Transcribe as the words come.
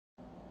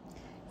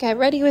Get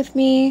ready with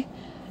me.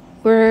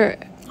 We're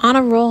on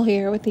a roll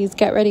here with these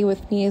get ready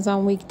with me's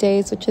on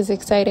weekdays, which is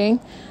exciting.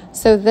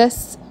 So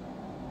this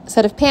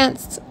set of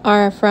pants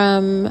are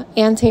from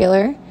Ann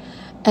Taylor,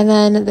 and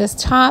then this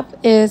top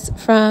is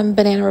from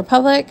Banana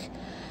Republic.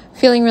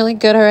 Feeling really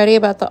good already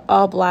about the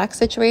all black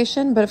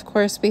situation, but of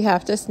course we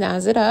have to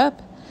snazz it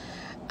up.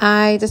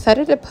 I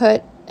decided to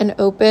put an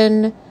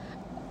open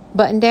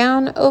button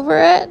down over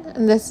it,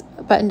 and this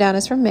button down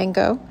is from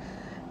Mango.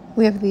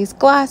 We have these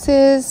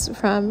glasses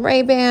from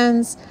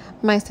Ray-Bans,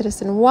 my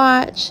Citizen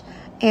watch,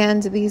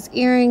 and these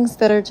earrings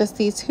that are just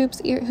these hoop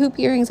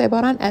earrings I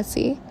bought on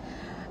Etsy.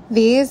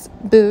 These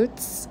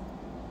boots,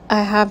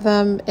 I have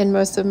them in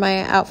most of my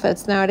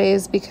outfits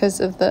nowadays because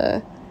of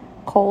the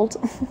cold.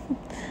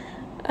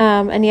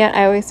 And yet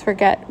I always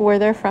forget where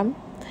they're from.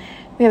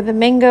 We have the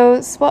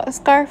Mango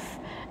scarf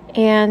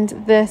and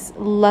this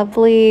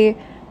lovely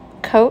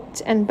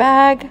coat and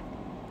bag,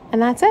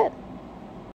 and that's it.